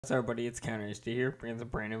What's up, everybody? It's Counter HD here, bringing a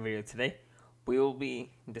brand new video today. We will be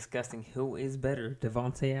discussing who is better,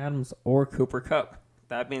 Davante Adams or Cooper Kupp.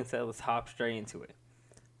 That being said, let's hop straight into it.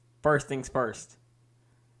 First things first,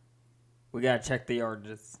 we gotta check the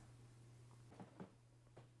yardages.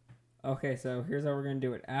 Okay, so here's how we're gonna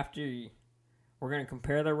do it. We're gonna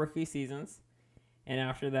compare their rookie seasons, and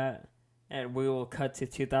after that, we will cut to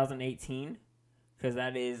 2018 because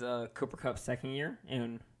that is Cooper Kupp's second year,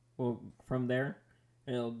 and from there.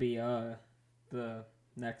 It'll be the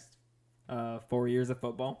next 4 years of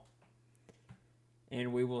football.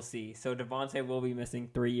 And we will see. So Davante will be missing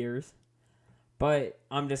 3 years. But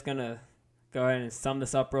I'm just going to go ahead and sum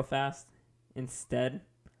this up real fast instead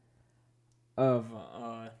of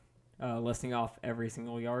listing off every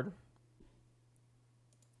single yard.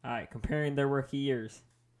 Alright, comparing their rookie years.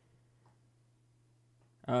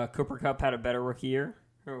 Cooper Kupp had a better rookie year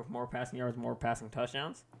with more passing yards, more passing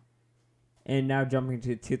touchdowns. And now jumping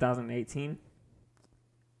to 2018,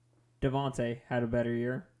 Davante had a better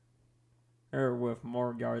year, with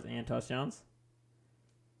more yards and touchdowns.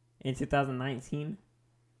 In 2019,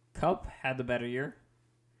 Kupp had the better year.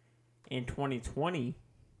 In 2020,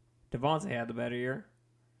 Davante had the better year.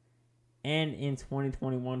 And in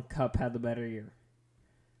 2021, Kupp had the better year.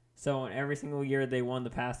 So in every single year they won the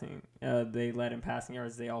passing, they led in passing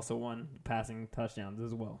yards. They also won passing touchdowns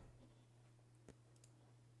as well.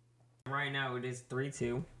 Right now it is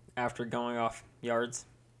 3-2 after going off yards.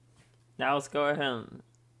 Now let's go ahead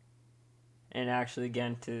and actually get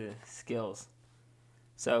into skills.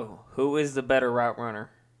 So who is the better route runner?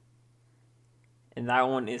 And that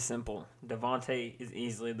one is simple. Davante is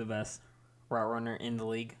easily the best route runner in the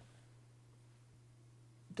league.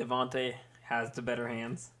 Davante has the better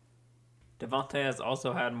hands. Davante has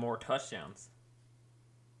also had more touchdowns.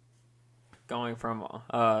 Going from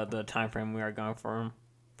the time frame we are going for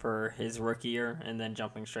his rookie year and then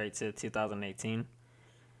jumping straight to 2018.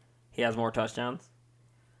 He has more touchdowns.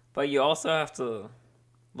 But you also have to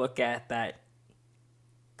look at that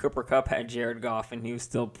Cooper Kupp had Jared Goff and he was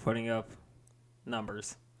still putting up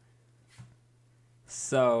numbers.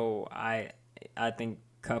 So I think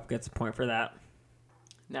Kupp gets a point for that.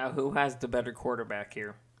 Now, who has the better quarterback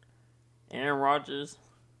here? Aaron Rodgers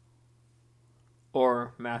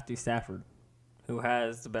or Matthew Stafford? Who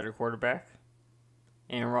has the better quarterback?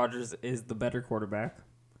 Aaron Rodgers is the better quarterback.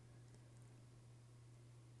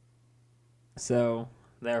 So,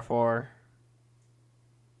 therefore,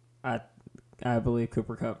 I believe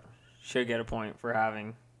Cooper Kupp should get a point for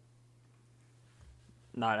having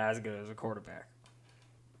not as good as a quarterback.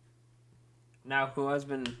 Now, who has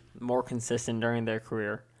been more consistent during their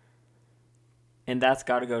career? And that's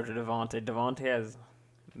got to go to Davante. Davante has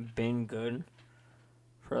been good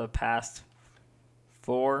for the past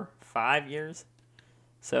 4-5 years.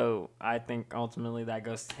 So I think ultimately that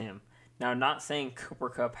goes to him. Now, not saying Cooper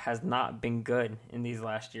Kupp has not been good in these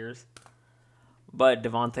last years, but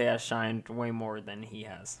Davante has shined way more than he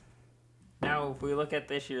has. Now, if we look at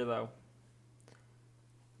this year, though,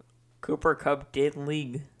 Cooper Kupp did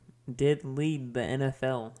lead the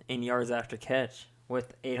NFL in yards after catch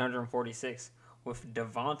with 846, with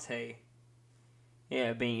Davante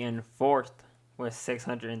being in fourth with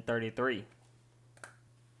 633.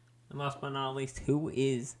 And last but not least, who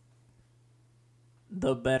is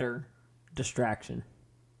the better distraction?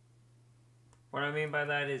 What I mean by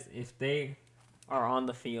that is if they are on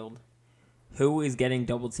the field, who is getting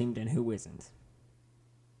double teamed and who isn't?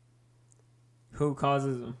 Who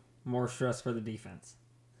causes more stress for the defense?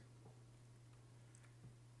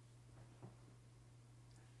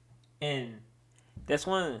 And this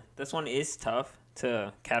one is tough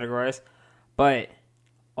to categorize, but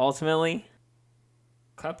ultimately,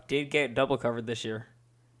 Kupp did get double covered this year.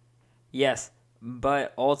 Yes,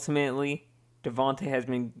 but ultimately, Davante has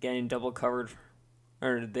been getting double covered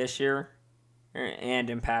this year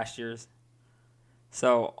and in past years.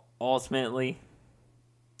 So, ultimately,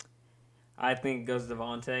 I think it goes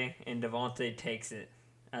Davante, and Davante takes it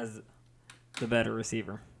as the better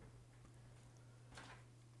receiver.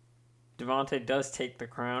 Davante does take the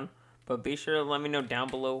crown, but be sure to let me know down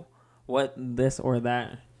below what this or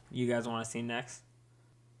that you guys want to see next.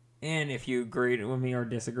 And if you agreed with me or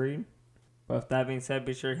disagreed. But with that being said,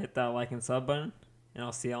 be sure to hit that like and sub button. And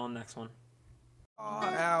I'll see y'all in the next one.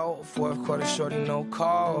 Out, fourth quarter shorty, no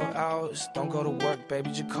call outs. Don't go to work,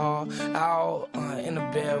 baby, just call out. In the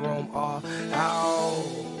bedroom, all out.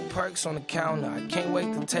 perks on the counter, I can't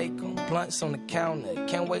wait to take them. Blunts on the counter,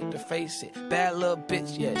 can't wait to face it. Bad little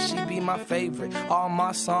bitch, yeah, she be my favorite. All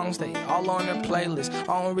my songs, they all on her playlist.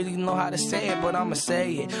 I don't really know how to say it, but I'ma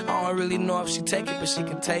say it. I don't really know if she take it, but she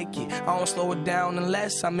can take it. I don't slow it down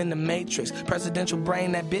unless I'm in the Matrix. Presidential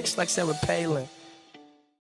brain, that bitch like Sarah Palin.